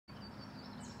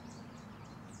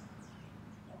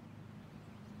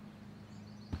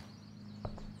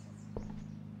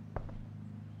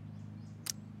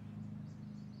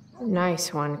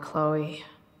Nice one, Chloe.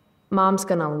 Mom's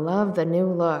gonna love the new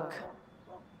look.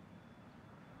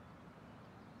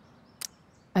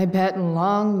 I bet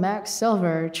long Max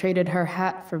Silver traded her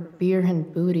hat for beer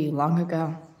and booty long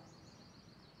ago.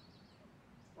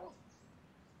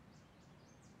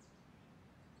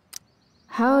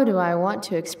 How do I want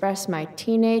to express my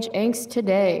teenage angst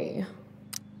today?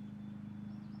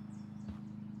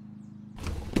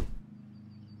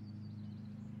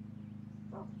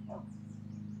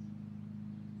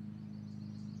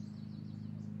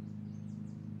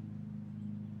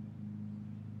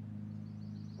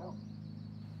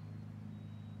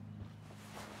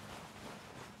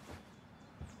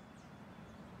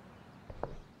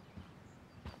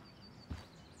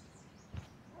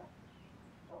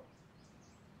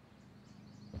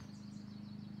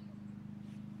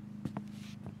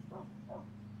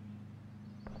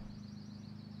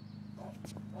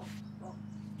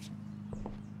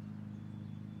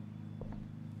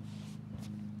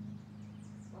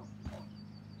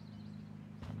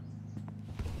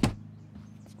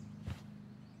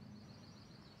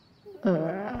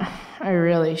 I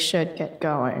really should get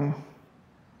going.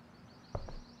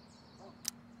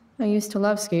 I used to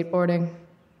love skateboarding.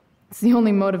 It's the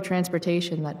only mode of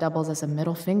transportation that doubles as a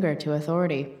middle finger to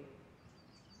authority.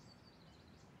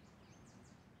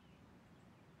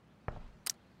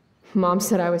 Mom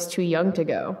said I was too young to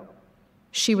go.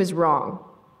 She was wrong,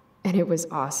 and it was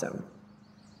awesome.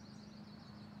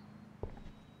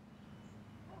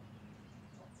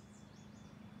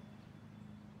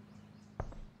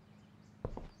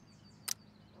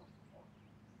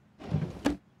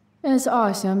 As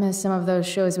awesome as some of those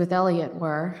shows with Elliot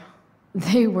were,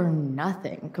 they were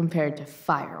nothing compared to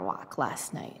Firewalk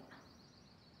last night.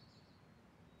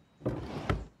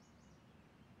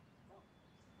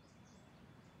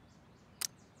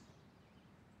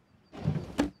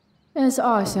 As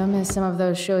awesome as some of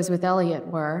those shows with Elliot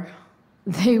were,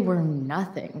 they were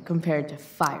nothing compared to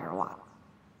Firewalk.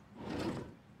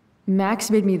 Max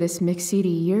made me this mix CD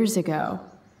years ago.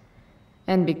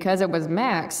 And because it was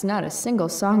Max, not a single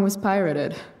song was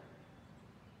pirated.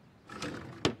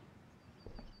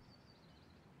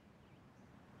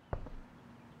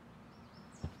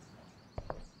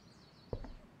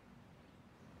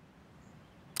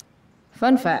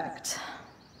 Fun fact,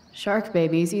 shark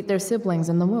babies eat their siblings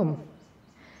in the womb.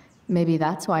 Maybe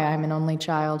that's why I'm an only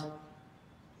child.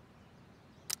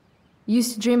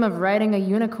 Used to dream of riding a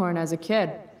unicorn as a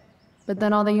kid, but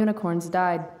then all the unicorns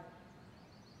died.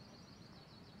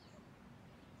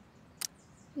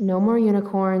 No more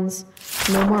unicorns,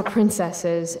 no more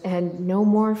princesses, and no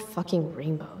more fucking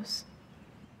rainbows.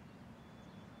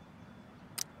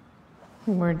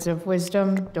 Words of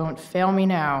wisdom, don't fail me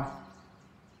now.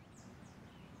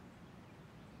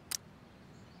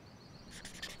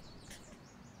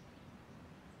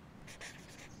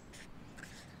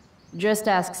 Just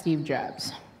ask Steve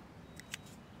Jobs.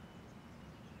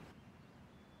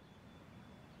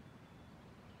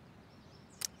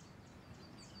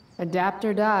 Adapt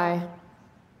or die.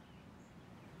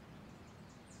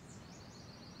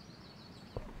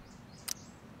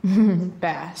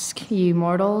 Bask, ye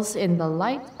mortals, in the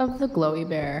light of the glowy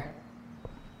bear.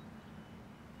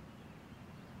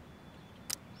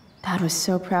 Dad was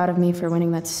so proud of me for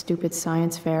winning that stupid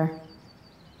science fair.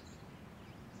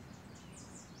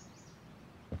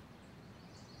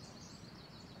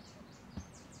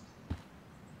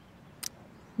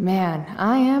 Man,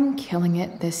 I am killing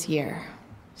it this year.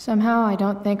 Somehow, I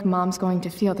don't think Mom's going to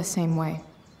feel the same way.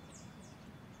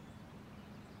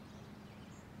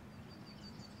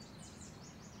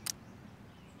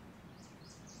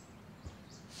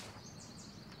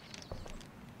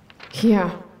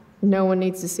 Yeah, no one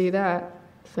needs to see that.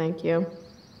 Thank you.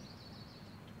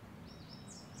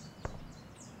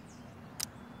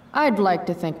 I'd like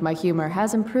to think my humor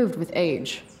has improved with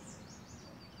age.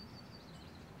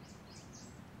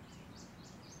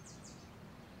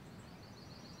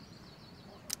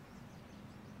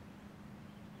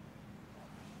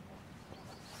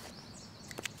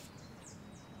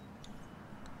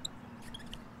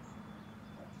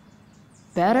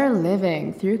 Better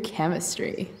living through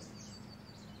chemistry.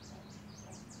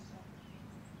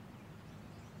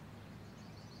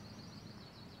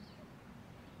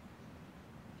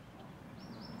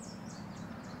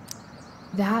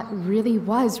 That really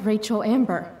was Rachel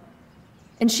Amber.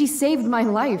 And she saved my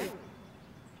life.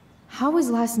 How was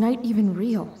last night even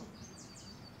real?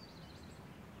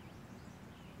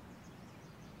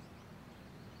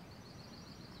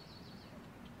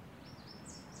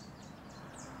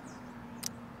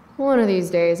 One of these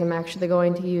days, I'm actually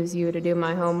going to use you to do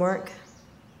my homework.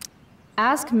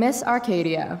 Ask Miss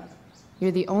Arcadia.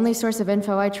 You're the only source of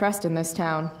info I trust in this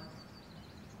town.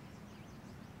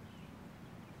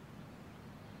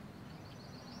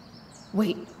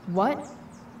 Wait, what?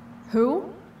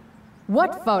 Who?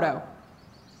 What photo?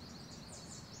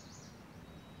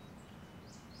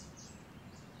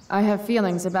 I have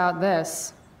feelings about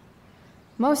this.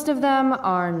 Most of them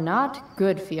are not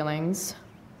good feelings.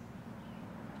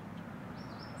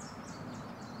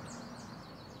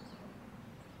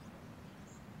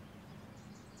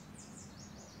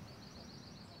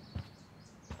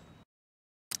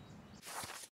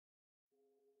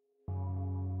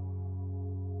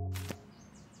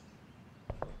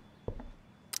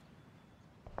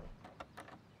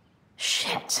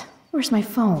 Shit, where's my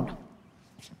phone?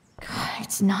 God,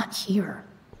 it's not here.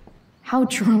 How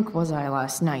drunk was I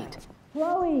last night?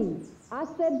 Chloe, I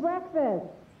said breakfast.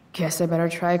 Guess I better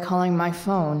try calling my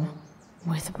phone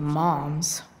with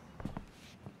Mom's.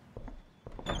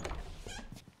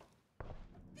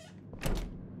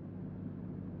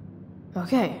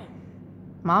 Okay.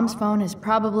 Mom's phone is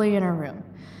probably in her room.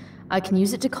 I can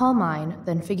use it to call mine,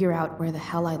 then figure out where the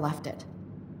hell I left it.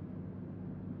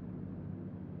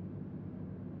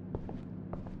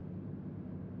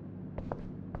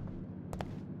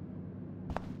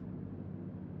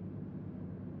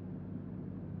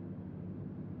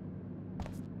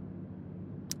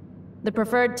 The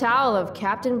preferred towel of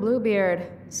Captain Bluebeard,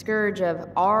 scourge of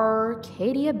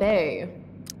Arcadia Bay.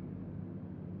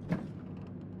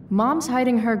 Mom's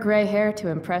hiding her gray hair to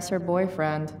impress her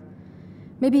boyfriend.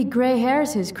 Maybe gray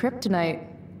hair's his kryptonite.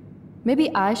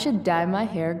 Maybe I should dye my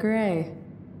hair gray.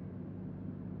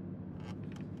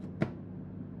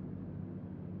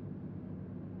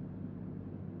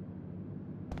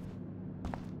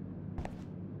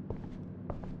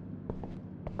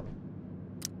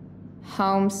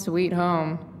 Home sweet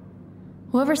home.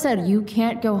 Whoever said you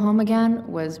can't go home again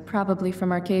was probably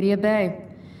from Arcadia Bay.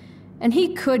 And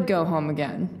he could go home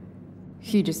again.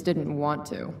 He just didn't want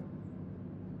to.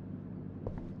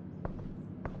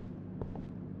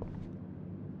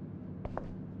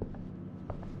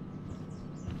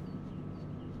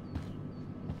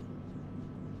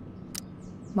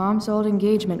 Mom's old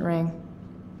engagement ring.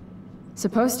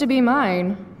 Supposed to be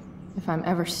mine, if I'm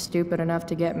ever stupid enough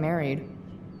to get married.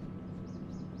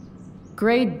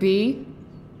 Grade B?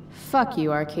 Fuck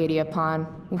you, Arcadia Pawn.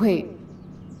 Wait,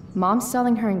 Mom's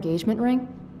selling her engagement ring?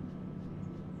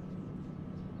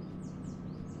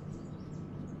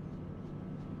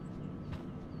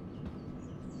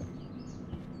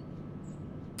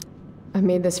 I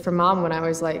made this for Mom when I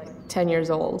was like 10 years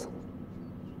old.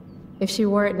 If she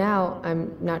wore it now,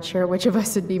 I'm not sure which of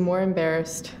us would be more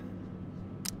embarrassed.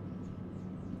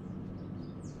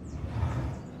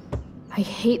 I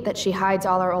hate that she hides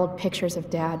all our old pictures of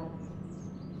Dad.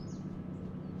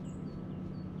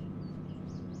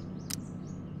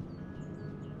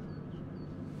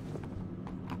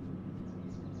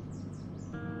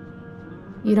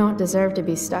 You don't deserve to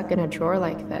be stuck in a drawer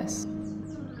like this.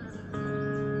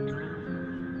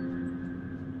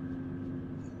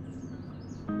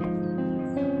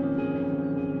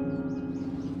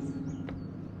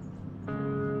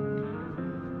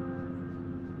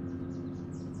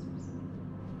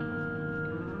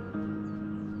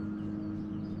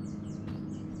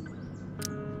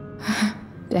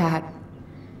 Dad,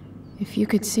 if you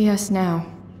could see us now.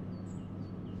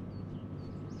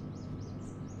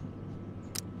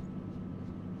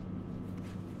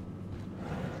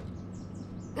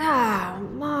 Ah,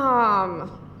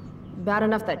 Mom. Bad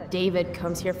enough that David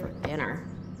comes here for dinner.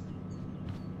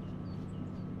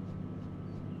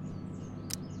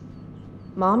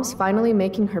 Mom's finally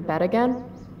making her bed again?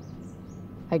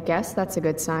 I guess that's a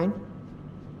good sign.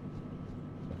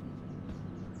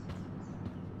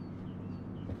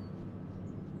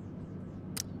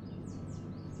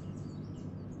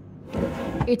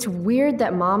 It's weird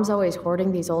that Mom's always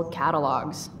hoarding these old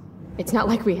catalogs. It's not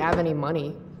like we have any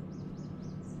money.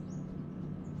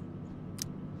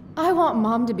 I want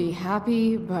Mom to be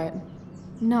happy, but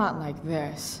not like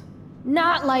this.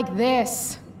 Not like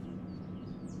this!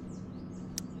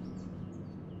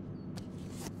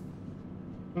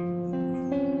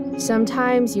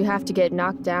 Sometimes you have to get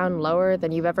knocked down lower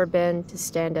than you've ever been to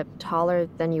stand up taller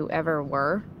than you ever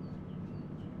were.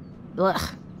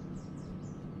 Ugh.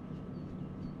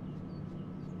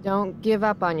 Don't give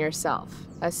up on yourself.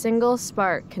 A single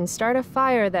spark can start a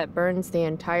fire that burns the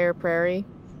entire prairie.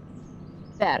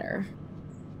 Better.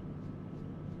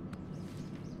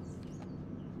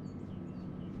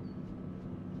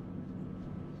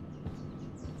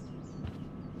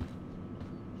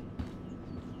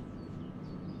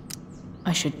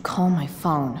 I should call my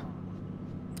phone.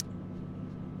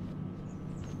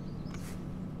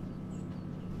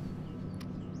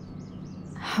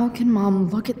 can Mom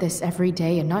look at this every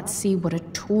day and not see what a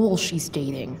tool she's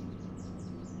dating?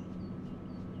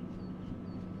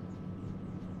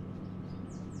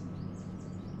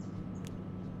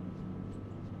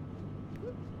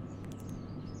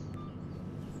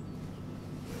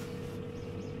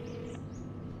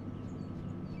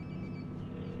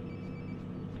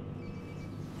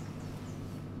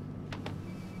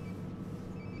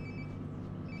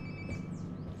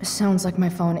 Sounds like my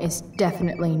phone is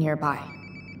definitely nearby.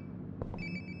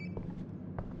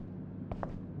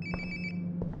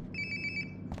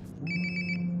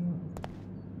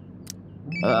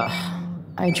 Ugh,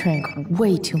 I drank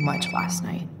way too much last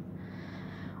night.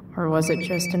 Or was it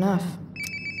just enough?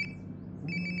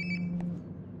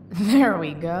 There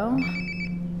we go.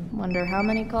 Wonder how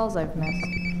many calls I've missed.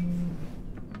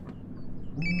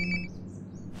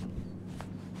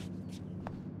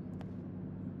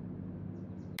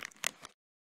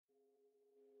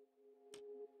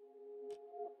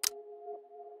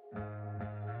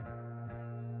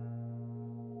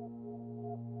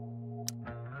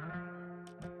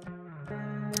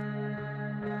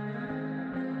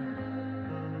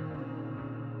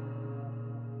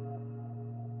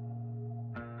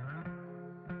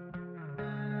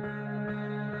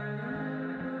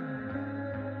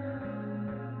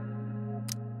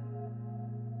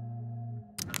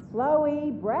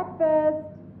 Chloe, breakfast.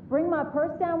 Bring my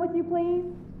purse down with you, please.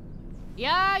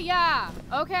 Yeah,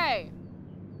 okay.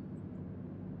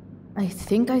 I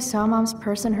think I saw Mom's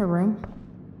purse in her room.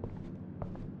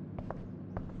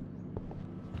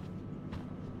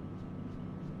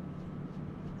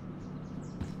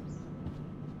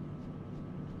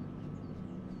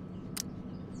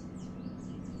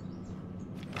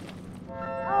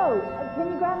 Oh,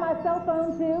 can you grab my cell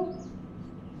phone too?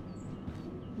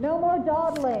 No more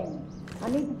dawdling. I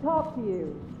need to talk to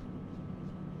you.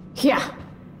 Yeah,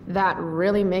 that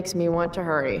really makes me want to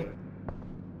hurry.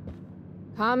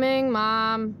 Coming,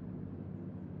 Mom.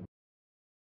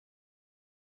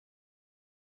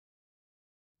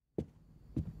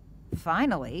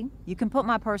 Finally, you can put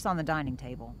my purse on the dining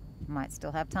table. Might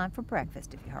still have time for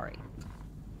breakfast if you hurry.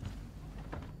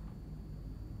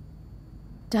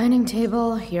 Dining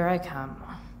table, here I come.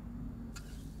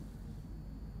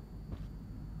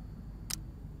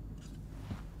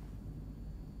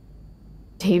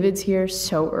 David's here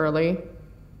so early.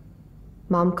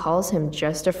 Mom calls him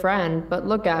just a friend, but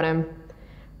look at him.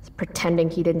 He's pretending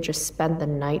he didn't just spend the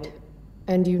night.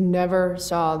 And you never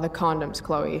saw the condoms,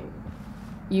 Chloe.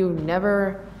 You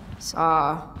never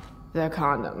saw the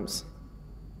condoms.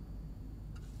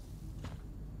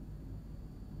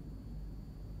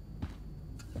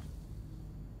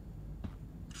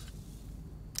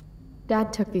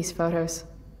 Dad took these photos.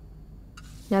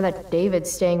 Now that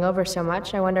David's staying over so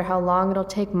much, I wonder how long it'll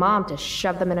take Mom to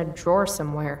shove them in a drawer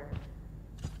somewhere.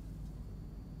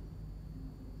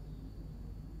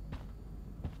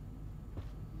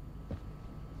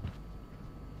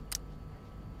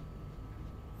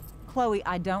 Chloe,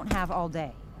 I don't have all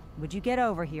day. Would you get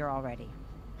over here already?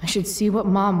 I should see what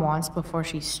Mom wants before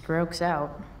she strokes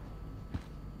out.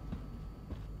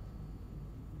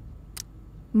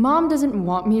 Mom doesn't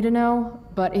want me to know,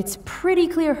 but it's pretty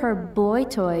clear her boy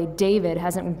toy, David,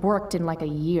 hasn't worked in like a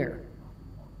year.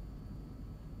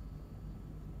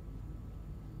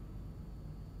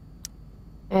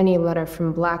 Any letter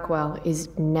from Blackwell is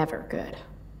never good.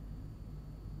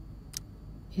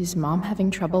 Is Mom having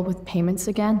trouble with payments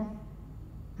again?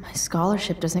 My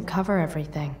scholarship doesn't cover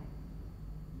everything.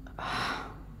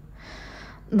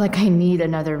 Like I need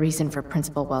another reason for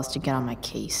Principal Wells to get on my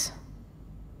case.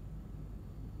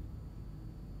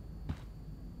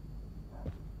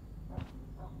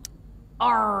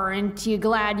 Aren't you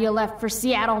glad you left for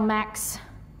Seattle, Max?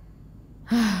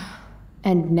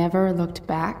 And never looked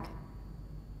back?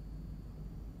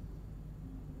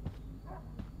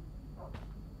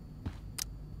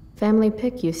 Family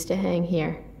pic used to hang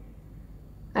here.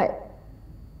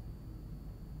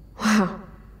 Wow.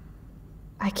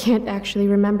 I can't actually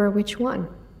remember which one.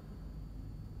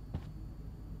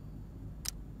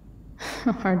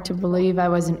 Hard to believe I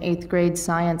was an 8th grade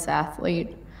science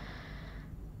athlete.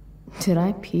 Did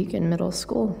I peak in middle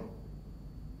school?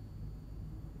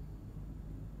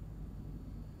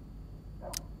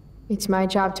 It's my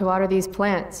job to water these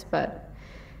plants, but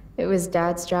it was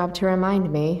Dad's job to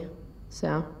remind me,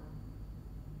 so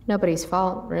nobody's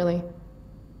fault, really.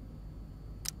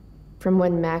 From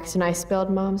when Max and I spilled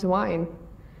Mom's wine.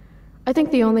 I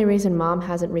think the only reason Mom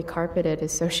hasn't recarpeted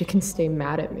is so she can stay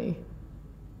mad at me.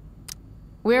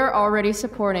 We're already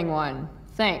supporting one.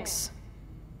 Thanks.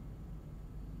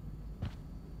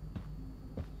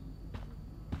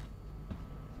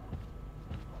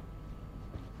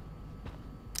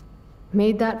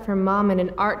 Made that for Mom in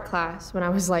an art class when I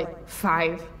was like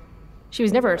 5. She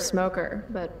was never a smoker,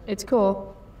 but it's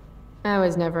cool. I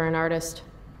was never an artist.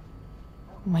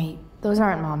 Wait, those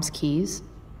aren't Mom's keys.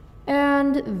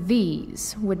 And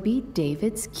these would be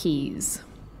David's keys.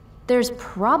 There's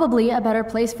probably a better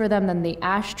place for them than the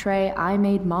ashtray I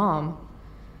made Mom.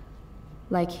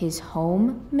 Like his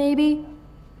home, maybe?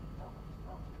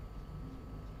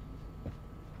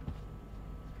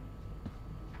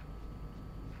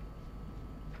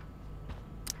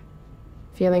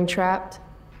 Feeling trapped?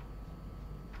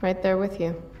 Right there with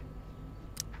you.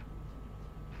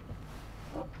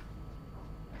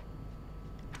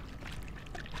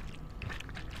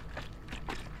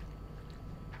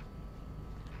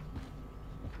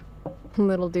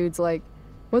 Little dude's like,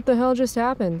 what the hell just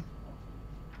happened?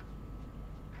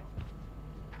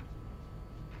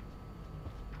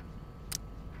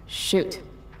 Shoot.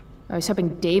 I was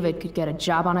hoping David could get a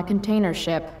job on a container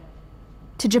ship.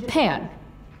 To Japan.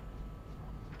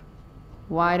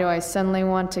 Why do I suddenly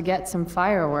want to get some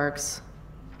fireworks?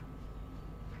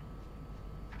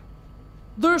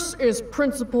 This is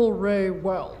Principal Ray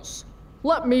Wells.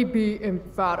 Let me be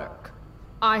emphatic.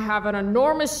 I have an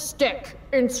enormous stick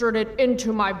inserted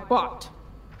into my butt.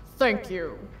 Thank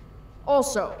you.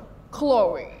 Also,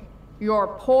 Chloe,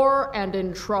 you're poor and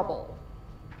in trouble.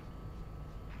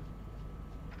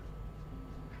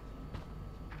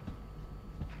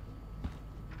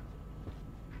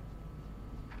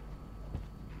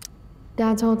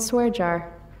 Dad's old swear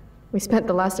jar. We spent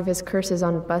the last of his curses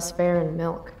on bus fare and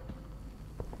milk.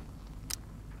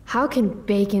 How can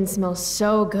bacon smell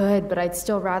so good, but I'd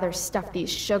still rather stuff these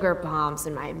sugar bombs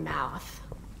in my mouth?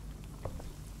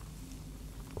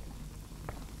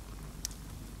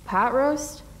 Pot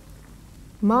roast?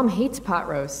 Mom hates pot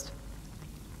roast.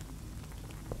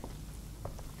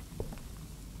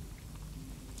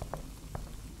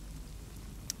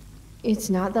 It's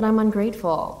not that I'm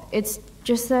ungrateful. It's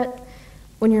just that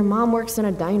when your mom works in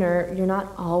a diner, you're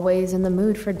not always in the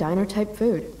mood for diner-type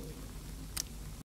food.